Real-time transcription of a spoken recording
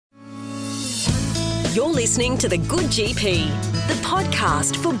You're listening to The Good GP, the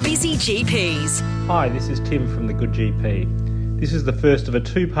podcast for busy GPs. Hi, this is Tim from The Good GP. This is the first of a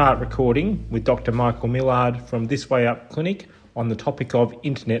two-part recording with Dr. Michael Millard from This Way Up Clinic on the topic of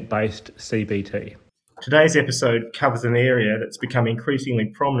internet-based CBT. Today's episode covers an area that's become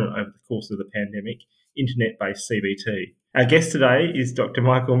increasingly prominent over the course of the pandemic, internet-based CBT. Our guest today is Dr.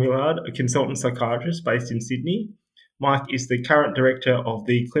 Michael Millard, a consultant psychiatrist based in Sydney. Mike is the current director of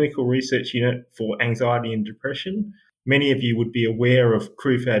the Clinical Research Unit for Anxiety and Depression. Many of you would be aware of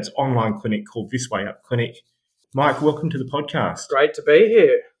CRUFAD's online clinic called This Way Up Clinic. Mike, welcome to the podcast. Great to be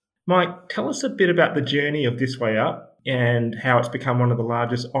here. Mike, tell us a bit about the journey of This Way Up and how it's become one of the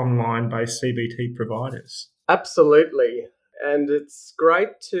largest online-based CBT providers. Absolutely. And it's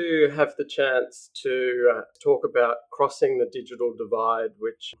great to have the chance to talk about crossing the digital divide,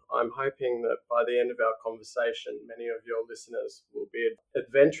 which I'm hoping that by the end of our conversation, many of your listeners will be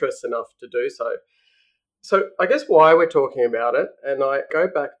adventurous enough to do so. So I guess why we're talking about it, and I go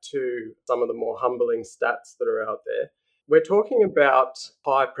back to some of the more humbling stats that are out there. We're talking about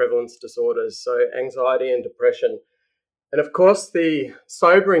high prevalence disorders, so anxiety and depression. And of course, the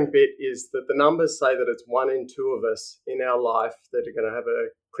sobering bit is that the numbers say that it's 1 in 2 of us in our life that are going to have a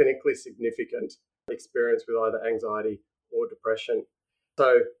clinically significant experience with either anxiety or depression.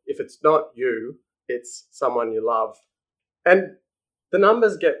 So if it's not you, it's someone you love. And the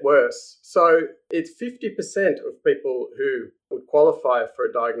numbers get worse. So it's 50% of people who would qualify for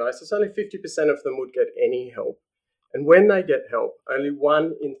a diagnosis. Only 50% of them would get any help. And when they get help, only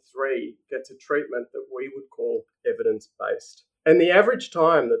 1 in 3 gets a treatment that we would call evidence-based. And the average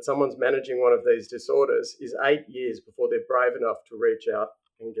time that someone's managing one of these disorders is 8 years before they're brave enough to reach out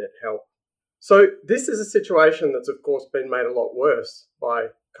and get help. So this is a situation that's, of course, been made a lot worse by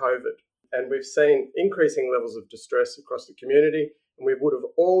COVID. And we've seen increasing levels of distress across the community. And we would have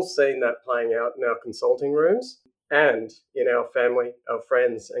all seen that playing out in our consulting rooms and in our family, our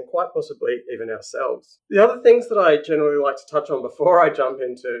friends, and quite possibly even ourselves. The other things that I generally like to touch on before I jump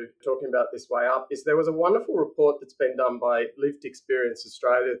into talking about This Way Up is there was a wonderful report that's been done by Lived Experience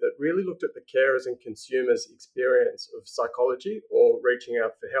Australia that really looked at the carers and consumers' experience of psychology or reaching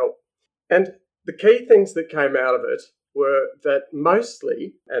out for help. And the key things that came out of it were that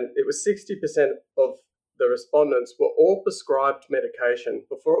mostly, and it was 60% of the respondents were all prescribed medication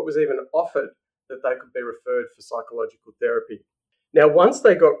before it was even offered that they could be referred for psychological therapy. Now, once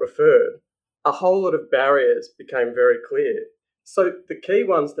they got referred, a whole lot of barriers became very clear. So the key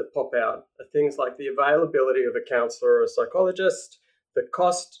ones that pop out are things like the availability of a counsellor or a psychologist, the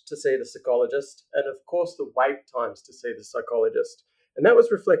cost to see the psychologist, and of course the wait times to see the psychologist. And that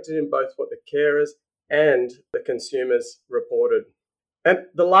was reflected in both what the carers and the consumers reported. And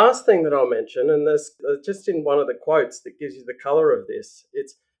the last thing that I'll mention, and there's just in one of the quotes that gives you the colour of this,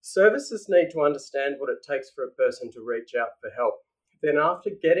 it's services need to understand what it takes for a person to reach out for help. Then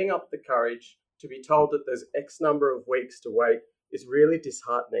after getting up the courage to be told that there's X number of weeks to wait is really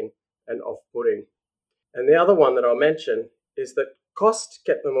disheartening and off-putting. And the other one that I'll mention is that cost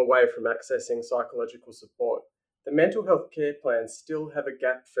kept them away from accessing psychological support. The mental health care plans still have a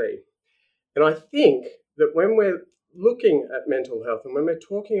gap fee. And I think that when we're looking at mental health and when we're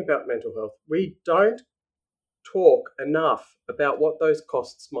talking about mental health, we don't talk enough about what those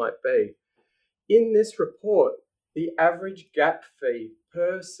costs might be. In this report, the average gap fee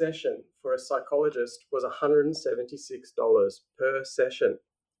per session for a psychologist was $176 per session.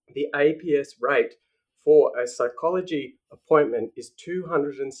 The APS rate for a psychology appointment is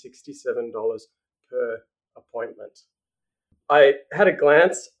 $267 per appointment. I had a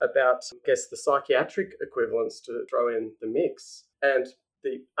glance about, I guess, the psychiatric equivalents to throw in the mix, and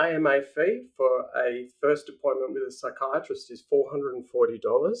the AMA fee for a first appointment with a psychiatrist is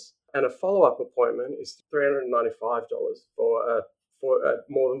 $440, and a follow-up appointment is $395 for a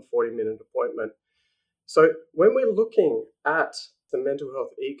more than 40-minute appointment. So when we're looking at the mental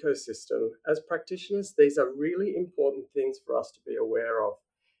health ecosystem, as practitioners, these are really important things for us to be aware of.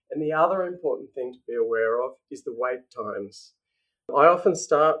 And the other important thing to be aware of is the wait times. I often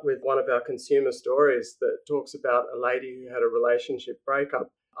start with one of our consumer stories that talks about a lady who had a relationship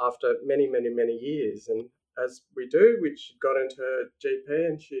breakup after many, many, many years. And as we do, she'd got into her GP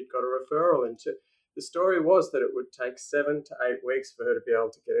and she'd got a referral. And the story was that it would take 7 to 8 weeks for her to be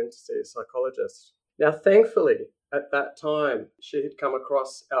able to get in to see a psychologist. Now, thankfully, at that time, she had come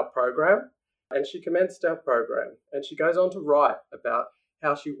across our program and she commenced our program. And she goes on to write about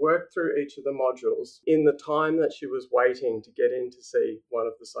how she worked through each of the modules in the time that she was waiting to get in to see one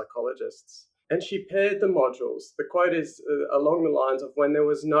of the psychologists. And she paired the modules. The quote is along the lines of, when there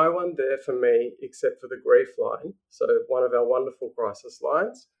was no one there for me except for the grief line, so one of our wonderful crisis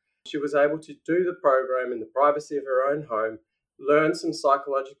lines, She was able to do the program in the privacy of her own home, learn some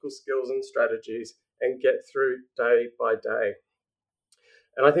psychological skills and strategies, and get through day by day.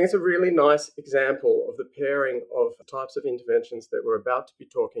 And I think it's a really nice example of the pairing of types of interventions that we're about to be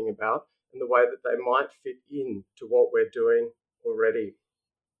talking about and the way that they might fit in to what we're doing already.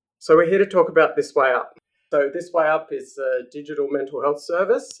 So we're here to talk about This Way Up. So This Way Up is a digital mental health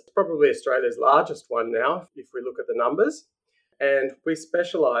service. It's probably Australia's largest one now, if we look at the numbers. And we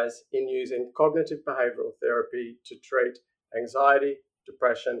specialise in using cognitive behavioural therapy to treat anxiety,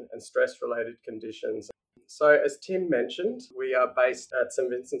 depression, and stress-related conditions. So as Tim mentioned, we are based at St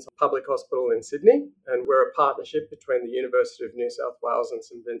Vincent's Public Hospital in Sydney, and we're a partnership between the University of New South Wales and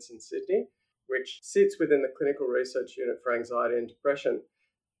St Vincent's Sydney, which sits within the Clinical Research Unit for Anxiety and Depression.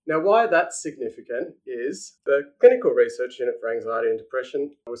 Now, why that's significant is the Clinical Research Unit for Anxiety and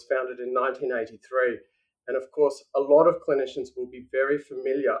Depression was founded in 1983. And of course, a lot of clinicians will be very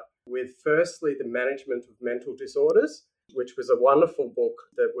familiar with, firstly, the management of mental disorders, which was a wonderful book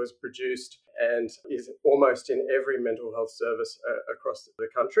that was produced and is almost in every mental health service across the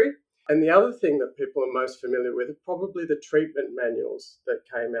country. And the other thing that people are most familiar with are probably the treatment manuals that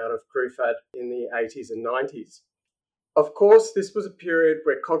came out of CRUFAD in the 80s and 90s. Of course, this was a period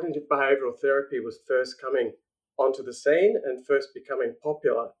where cognitive behavioural therapy was first coming onto the scene and first becoming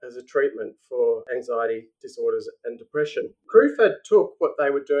popular as a treatment for anxiety disorders and depression. CRUFAD took what they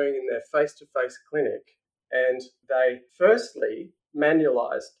were doing in their face-to-face clinic and they firstly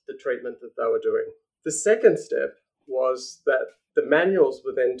manualised the treatment that they were doing. The second step was that the manuals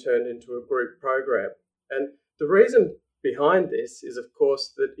were then turned into a group program. And the reason behind this is, of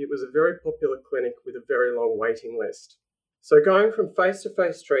course, that it was a very popular clinic with a very long waiting list. So going from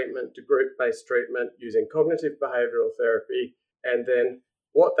face-to-face treatment to group-based treatment using cognitive behavioural therapy, and then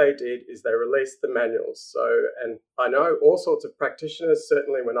what they did is they released the manuals. And I know all sorts of practitioners,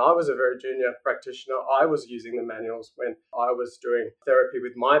 certainly when I was a very junior practitioner, I was using the manuals when I was doing therapy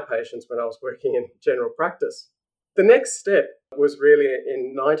with my patients when I was working in general practice. The next step was really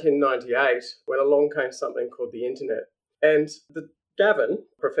in 1998 when along came something called the internet. And Gavin,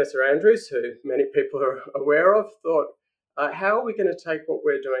 Professor Andrews, who many people are aware of, thought, how are we going to take what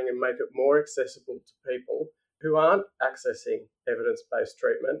we're doing and make it more accessible to people who aren't accessing evidence-based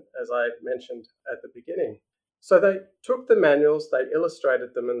treatment, as I mentioned at the beginning? So they took the manuals, they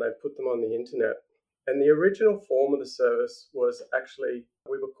illustrated them, and they put them on the internet. And the original form of the service was actually,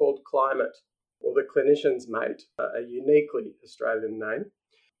 we were called Climate, or the Clinician's Mate, a uniquely Australian name.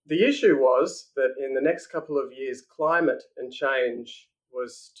 The issue was that in the next couple of years, climate and change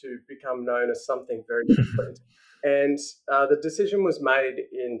was to become known as something very different. And the decision was made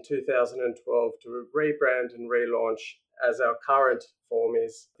in 2012 to rebrand and relaunch as our current form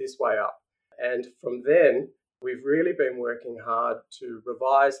is This Way Up. And from then, we've really been working hard to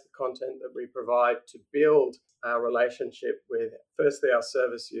revise the content that we provide to build our relationship with, firstly, our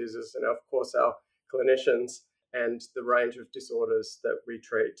service users and, of course, our clinicians and the range of disorders that we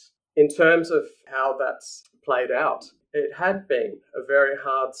treat. In terms of how that's played out, it had been a very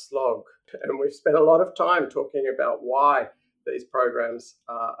hard slog, and we've spent a lot of time talking about why these programs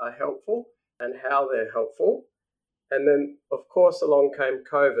are helpful and how they're helpful. And then, of course, along came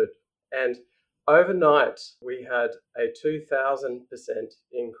COVID, and overnight we had a 2,000%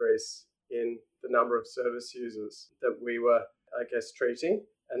 increase in the number of service users that we were, treating,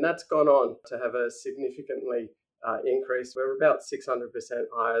 and that's gone on to have a significantly increase. We're about 600%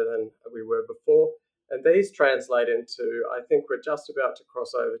 higher than we were before. And these translate into, I think we're just about to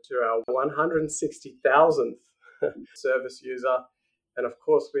cross over to our 160,000th service user. And of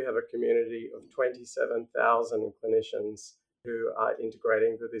course, we have a community of 27,000 clinicians who are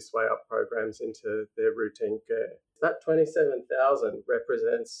integrating the This Way Up programs into their routine care. That 27,000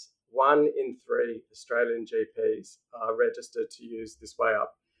 represents 1 in 3 Australian GPs are registered to use This Way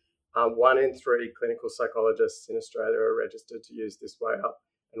Up. 1 in 3 clinical psychologists in Australia are registered to use This Way Up,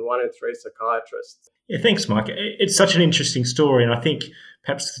 and 1 in 3 psychiatrists. Yeah, thanks, Mike. It's such an interesting story, and I think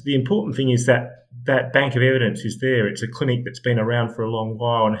perhaps the important thing is that that bank of evidence is there. It's a clinic that's been around for a long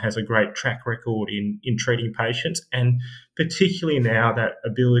while and has a great track record in treating patients, and particularly now that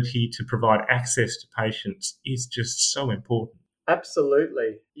ability to provide access to patients is just so important.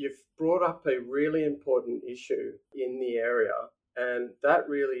 Absolutely. You've brought up a really important issue in the area, and that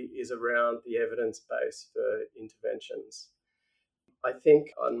really is around the evidence base for interventions. I think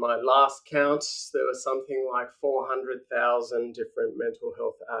on my last count, there was something like 400,000 different mental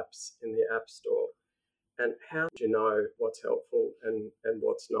health apps in the App Store. And how do you know what's helpful and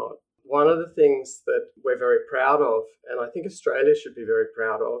what's not? One of the things that we're very proud of, and I think Australia should be very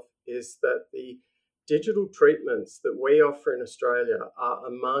proud of, is that the digital treatments that we offer in Australia are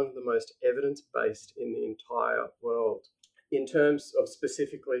among the most evidence-based in the entire world. In terms of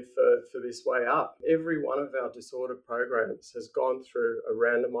specifically for This Way Up, every one of our disorder programs has gone through a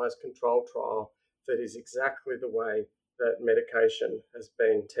randomized control trial that is exactly the way that medication has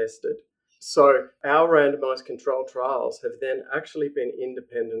been tested. So our randomized control trials have then actually been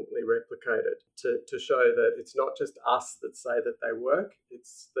independently replicated to show that it's not just us that say that they work,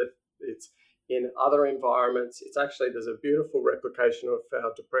 it's that it's in other environments. It's actually, there's a beautiful replication of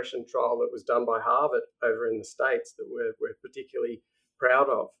our depression trial that was done by Harvard over in the States that we're particularly proud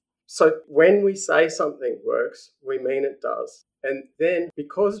of. So when we say something works, we mean it does. And then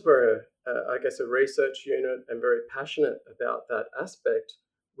because we're, a research unit and very passionate about that aspect,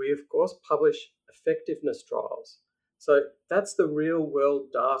 we of course publish effectiveness trials. So that's the real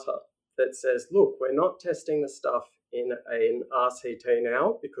world data that says, look, we're not testing the stuff in an RCT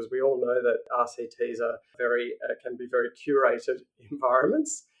now, because we all know that RCTs are can be very curated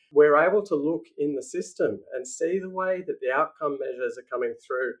environments. We're able to look in the system and see the way that the outcome measures are coming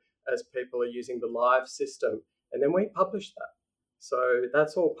through as people are using the live system. And then we publish that. So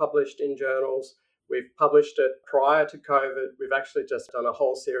that's all published in journals. We've published it prior to COVID. We've actually just done a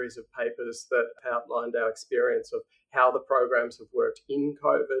whole series of papers that outlined our experience of how the programs have worked in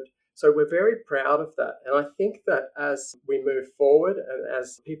COVID. So we're very proud of that. And I think that as we move forward and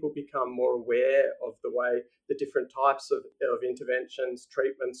as people become more aware of the way the different types of interventions,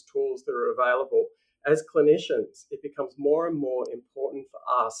 treatments, tools that are available, as clinicians, it becomes more and more important for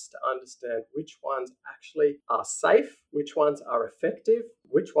us to understand which ones actually are safe, which ones are effective,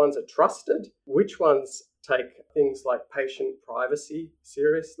 which ones are trusted, which ones take things like patient privacy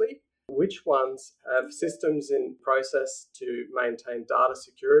seriously, which ones have systems in process to maintain data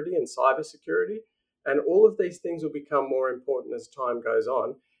security and cybersecurity. And all of these things will become more important as time goes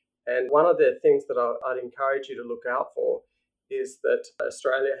on. And one of the things that I'd encourage you to look out for is that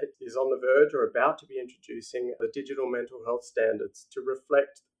Australia is on the verge or about to be introducing the digital mental health standards to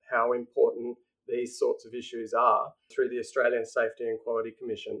reflect how important these sorts of issues are through the Australian Safety and Quality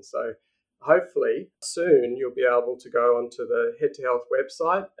Commission. So hopefully soon you'll be able to go onto the Head to Health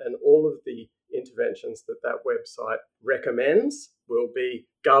website, and all of the interventions that website recommends will be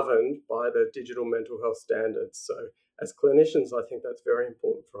governed by the digital mental health standards. So as clinicians, I think that's very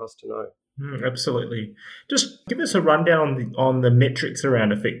important for us to know. Absolutely. Just give us a rundown on the metrics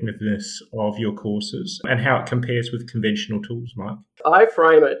around effectiveness of your courses and how it compares with conventional tools, Mike. I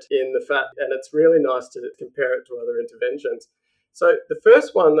frame it in the fact, and it's really nice to compare it to other interventions. So the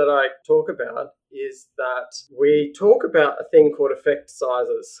first one that I talk about is that we talk about a thing called effect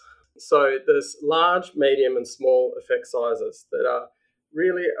sizes. So there's large, medium and small effect sizes that are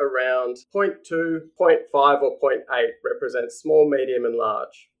really around 0.2, 0.5 or 0.8 represents small, medium and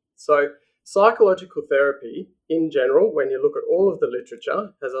large. So psychological therapy in general, when you look at all of the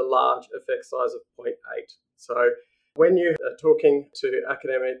literature, has a large effect size of 0.8. So when you are talking to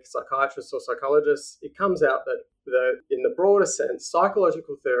academic psychiatrists or psychologists, it comes out that in the broader sense,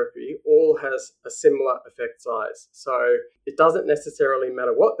 psychological therapy all has a similar effect size. So it doesn't necessarily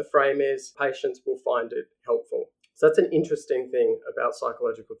matter what the frame is, patients will find it helpful. So that's an interesting thing about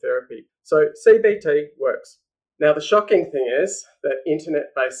psychological therapy. So CBT works. Now, the shocking thing is that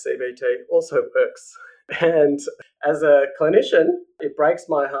internet-based CBT also works. And as a clinician, it breaks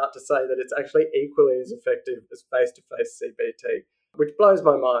my heart to say that it's actually equally as effective as face-to-face CBT, which blows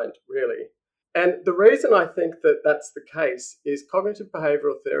my mind, really. And the reason I think that that's the case is cognitive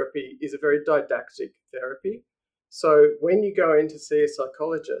behavioural therapy is a very didactic therapy. So when you go in to see a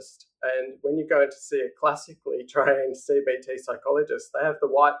psychologist and when you go in to see a classically trained CBT psychologist, they have the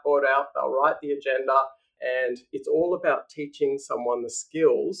whiteboard out, they'll write the agenda, and it's all about teaching someone the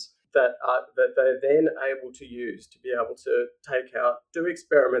skills that they're then able to use to be able to do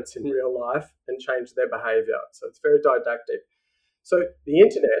experiments in real life and change their behaviour. So it's very didactic. So the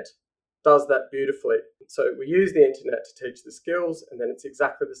internet does that beautifully. So we use the internet to teach the skills, and then it's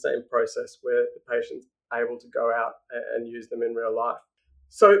exactly the same process where the patient's able to go out and use them in real life.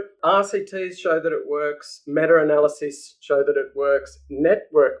 So RCTs show that it works, meta-analyses show that it works,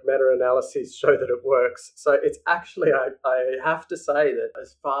 network meta-analyses show that it works. So it's actually, I have to say that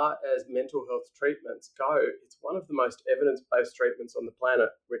as far as mental health treatments go, it's one of the most evidence-based treatments on the planet,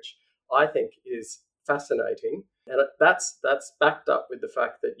 which I think is fascinating. And that's backed up with the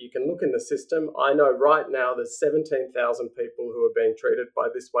fact that you can look in the system. I know right now there's 17,000 people who are being treated by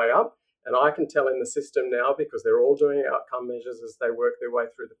This Way Up, And I can tell in the system now, because they're all doing outcome measures as they work their way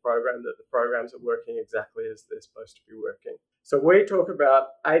through the program, that the programs are working exactly as they're supposed to be working. So we talk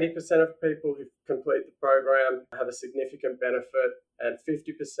about 80% of people who complete the program have a significant benefit, and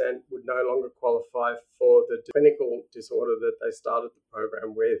 50% would no longer qualify for the clinical disorder that they started the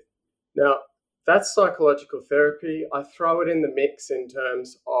program with. Now, that's psychological therapy. I throw it in the mix in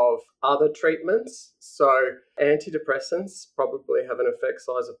terms of other treatments. So antidepressants probably have an effect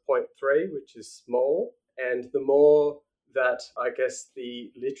size of 0.3, which is small. And the more that I guess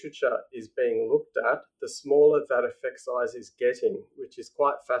the literature is being looked at, the smaller that effect size is getting, which is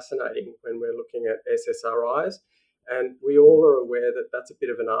quite fascinating when we're looking at SSRIs. And we all are aware that that's a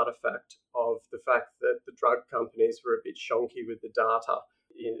bit of an artifact of the fact that the drug companies were a bit shonky with the data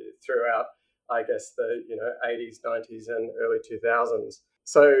throughout, I guess, the 80s, 90s and early 2000s.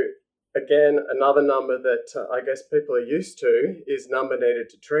 So again, another number that I guess people are used to is number needed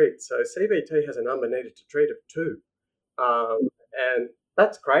to treat. So CBT has a number needed to treat of 2. And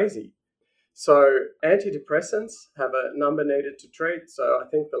that's crazy. So antidepressants have a number needed to treat. So I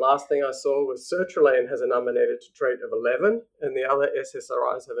think the last thing I saw was sertraline has a number needed to treat of 11, and the other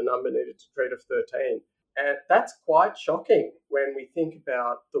SSRIs have a number needed to treat of 13. And that's quite shocking when we think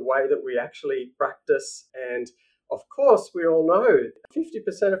about the way that we actually practice. And of course, we all know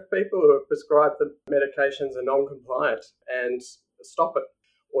 50% of people who are prescribed the medications are non-compliant and stop it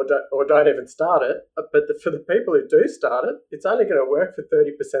or don't even start it. But for the people who do start it, it's only going to work for 30%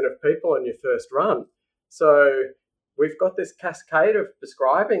 of people on your first run. So we've got this cascade of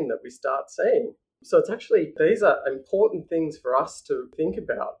prescribing that we start seeing. So it's actually, these are important things for us to think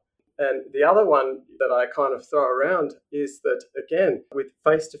about. And the other one that I kind of throw around is that, again, with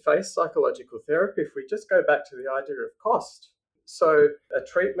face-to-face psychological therapy, if we just go back to the idea of cost. So a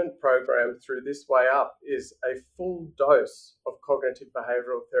treatment program through This Way Up is a full dose of cognitive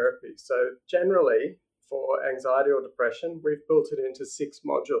behavioural therapy. So generally, for anxiety or depression, we've built it into 6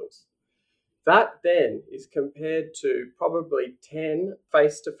 modules. That then is compared to probably 10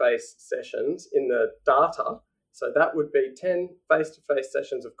 face-to-face sessions in the data. So that would be 10 face-to-face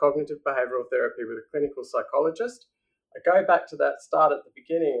sessions of cognitive behavioural therapy with a clinical psychologist. I go back to that start at the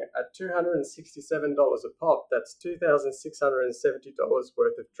beginning at $267 a pop. That's $2,670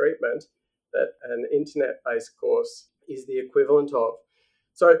 worth of treatment that an internet-based course is the equivalent of.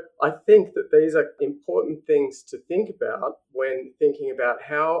 So I think that these are important things to think about when thinking about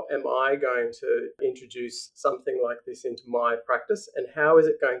how am I going to introduce something like this into my practice, and how is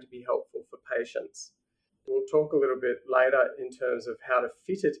it going to be helpful for patients. We'll talk a little bit later in terms of how to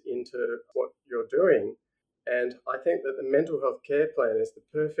fit it into what you're doing. And I think that the mental health care plan is the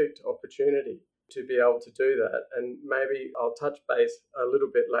perfect opportunity to be able to do that. And maybe I'll touch base a little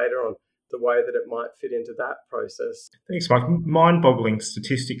bit later on the way that it might fit into that process. Thanks, Mike. Mind-boggling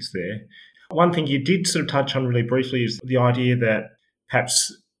statistics there. One thing you did sort of touch on really briefly is the idea that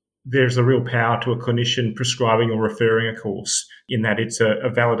perhaps there's a real power to a clinician prescribing or referring a course, in that it's a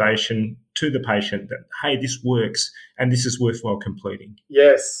validation to the patient that, hey, this works and this is worthwhile completing.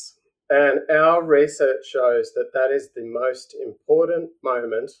 Yes. And our research shows that that is the most important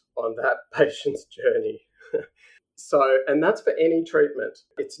moment on that patient's journey. And that's for any treatment.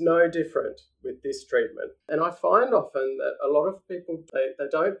 It's no different with this treatment. And I find often that a lot of people, they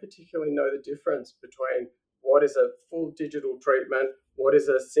don't particularly know the difference between what is a full digital treatment, what is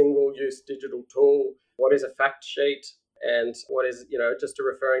a single-use digital tool, what is a fact sheet, and what is, just a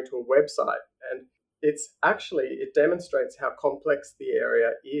referring to a website. And it demonstrates how complex the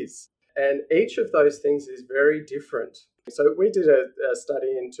area is. And each of those things is very different. So we did a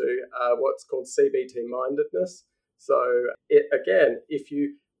study into what's called CBT mindedness. So if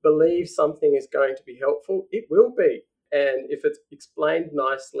you believe something is going to be helpful, it will be. And if it's explained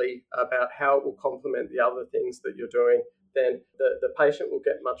nicely about how it will complement the other things that you're doing, then the patient will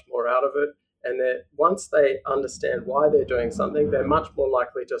get much more out of it. And once they understand why they're doing something, they're much more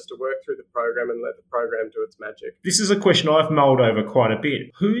likely just to work through the program and let the program do its magic. This is a question I've mulled over quite a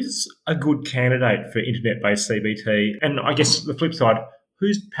bit. Who's a good candidate for internet-based CBT? And I guess the flip side,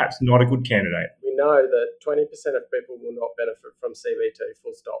 who's perhaps not a good candidate? We know that 20% of people will not benefit from CBT,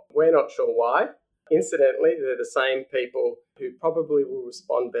 full stop. We're not sure why. Incidentally, they're the same people who probably will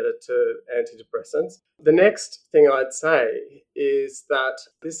respond better to antidepressants. The next thing I'd say is that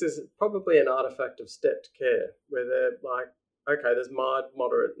this is probably an artifact of stepped care, where they're like, okay, there's mild,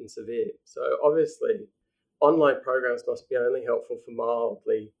 moderate and severe. So obviously, online programs must be only helpful for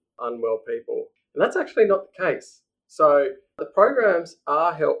mildly unwell people. And that's actually not the case. So the programs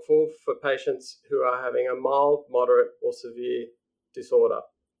are helpful for patients who are having a mild, moderate or severe disorder.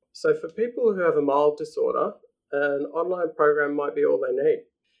 So for people who have a mild disorder, an online program might be all they need.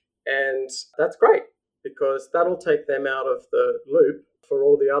 And that's great because that'll take them out of the loop for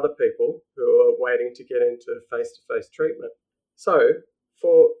all the other people who are waiting to get into face-to-face treatment. So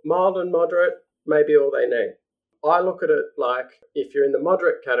for mild and moderate, maybe all they need. I look at it like if you're in the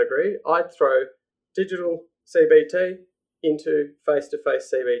moderate category, I'd throw digital CBT into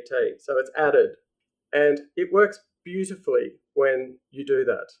face-to-face CBT. So it's added. And it works beautifully when you do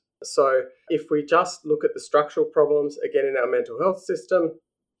that. So if we just look at the structural problems, again, in our mental health system,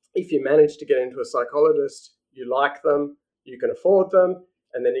 if you manage to get into a psychologist, you like them, you can afford them,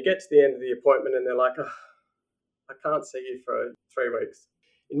 and then you get to the end of the appointment and they're like, oh, I can't see you for 3 weeks.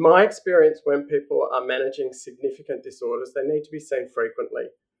 In my experience, when people are managing significant disorders, they need to be seen frequently.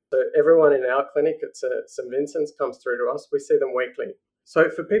 So everyone in our clinic at St Vincent's comes through to us. We see them weekly. So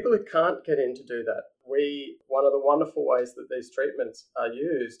for people who can't get in to do that, one of the wonderful ways that these treatments are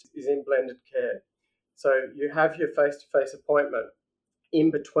used is in blended care. So you have your face-to-face appointment.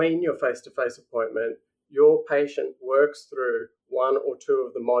 In between your face-to-face appointment, your patient works through 1 or 2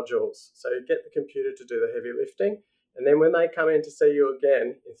 of the modules. So you get the computer to do the heavy lifting. And then when they come in to see you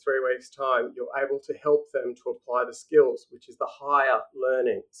again in 3 weeks' time, you're able to help them to apply the skills, which is the higher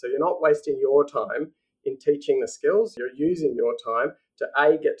learning. So you're not wasting your time in teaching the skills. You're using your time to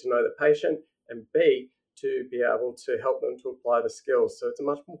A, get to know the patient, and B, to be able to help them to apply the skills. So it's a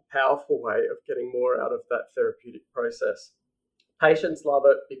much more powerful way of getting more out of that therapeutic process. Patients love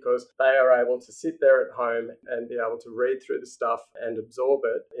it because they are able to sit there at home and be able to read through the stuff and absorb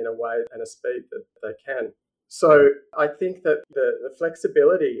it in a way and a speed that they can. So I think that the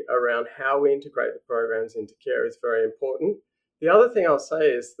flexibility around how we integrate the programs into care is very important. The other thing I'll say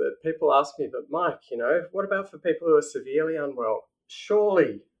is that people ask me, but Mike, what about for people who are severely unwell?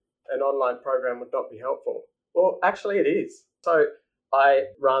 Surely an online program would not be helpful. Well, actually it is. So I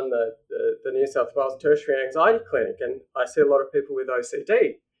run the New South Wales Tertiary Anxiety Clinic, and I see a lot of people with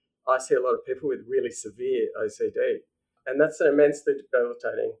OCD. I see a lot of people with really severe OCD, and that's an immensely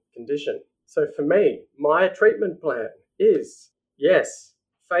debilitating condition. So for me, my treatment plan is, yes,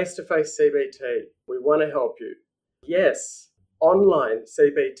 face-to-face CBT. We want to help you. Yes, online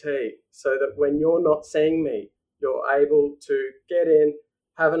CBT, so that when you're not seeing me, you're able to get in,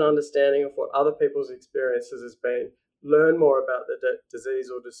 have an understanding of what other people's experiences has been, learn more about the disease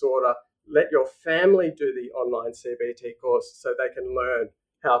or disorder, let your family do the online CBT course so they can learn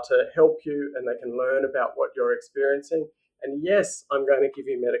how to help you and they can learn about what you're experiencing. And yes, I'm going to give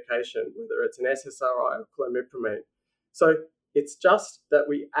you medication, whether it's an SSRI or clomipramine. So it's just that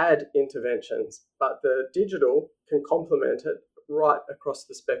we add interventions, but the digital can complement it right across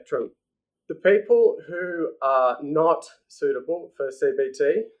the spectrum. The people who are not suitable for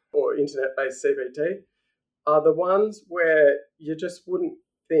CBT or internet-based CBT are the ones where you just wouldn't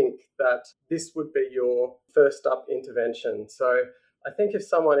think that this would be your first up intervention. So I think if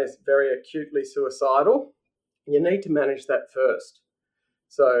someone is very acutely suicidal, you need to manage that first.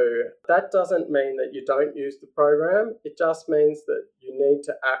 So that doesn't mean that you don't use the program. It just means that you need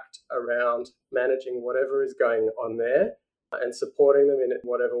to act around managing whatever is going on there and supporting them in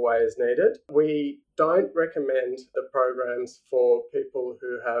whatever way is needed. We don't recommend the programs for people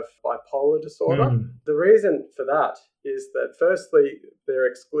who have bipolar disorder. The reason for that is that firstly, they're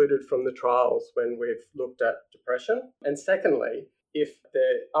excluded from the trials when we've looked at depression. And secondly, if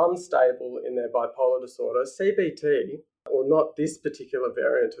they're unstable in their bipolar disorder, CBT, or not this particular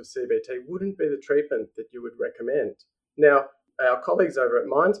variant of CBT, wouldn't be the treatment that you would recommend. Now, our colleagues over at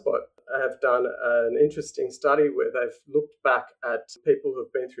MindSpot have done an interesting study where they've looked back at people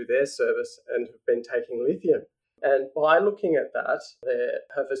who've been through their service and have been taking lithium. And by looking at that, they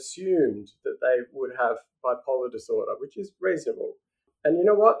have assumed that they would have bipolar disorder, which is reasonable. And you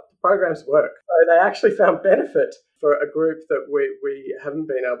know what? The programs work. So they actually found benefit for a group that we haven't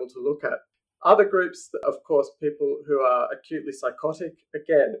been able to look at. Other groups, of course, people who are acutely psychotic,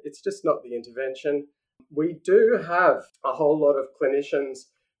 again, it's just not the intervention. We do have a whole lot of clinicians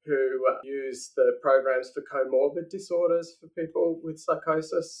who use the programs for comorbid disorders for people with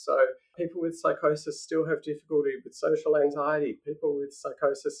psychosis. So people with psychosis still have difficulty with social anxiety. People with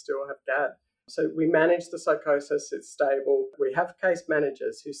psychosis still have GAD. So we manage the psychosis, it's stable. We have case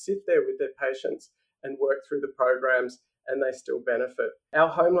managers who sit there with their patients and work through the programs, and they still benefit. Our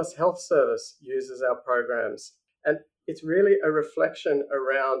homeless health service uses our programs, and it's really a reflection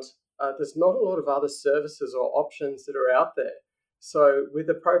around there's not a lot of other services or options that are out there. So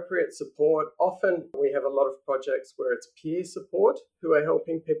with appropriate support, often we have a lot of projects where it's peer support who are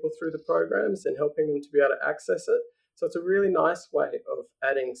helping people through the programs and helping them to be able to access it. So it's a really nice way of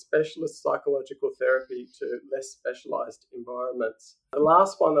adding specialist psychological therapy to less specialised environments. The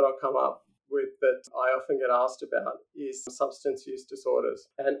last one that I'll come up that I often get asked about is substance use disorders.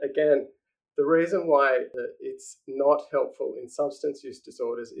 And again, the reason why it's not helpful in substance use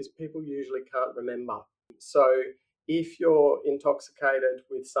disorders is people usually can't remember. So if you're intoxicated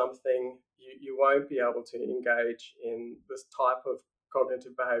with something, you won't be able to engage in this type of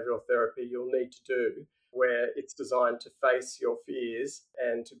cognitive behavioural therapy you'll need to do, where it's designed to face your fears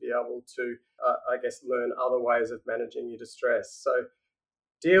and to be able to, learn other ways of managing your distress. So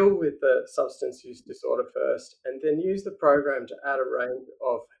deal with the substance use disorder first, and then use the program to add a range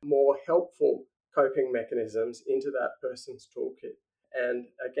of more helpful coping mechanisms into that person's toolkit. And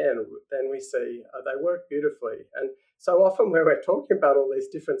again, then we see they work beautifully. And so often when we're talking about all these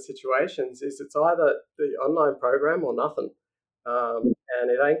different situations, it's either the online program or nothing. And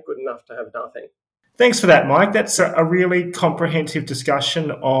it ain't good enough to have nothing. Thanks for that, Mike. That's a really comprehensive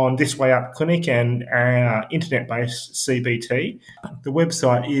discussion on This Way Up Clinic and our internet-based CBT. The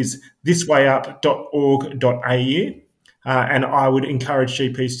website is thiswayup.org.au, and I would encourage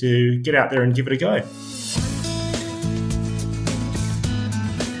GPs to get out there and give it a go.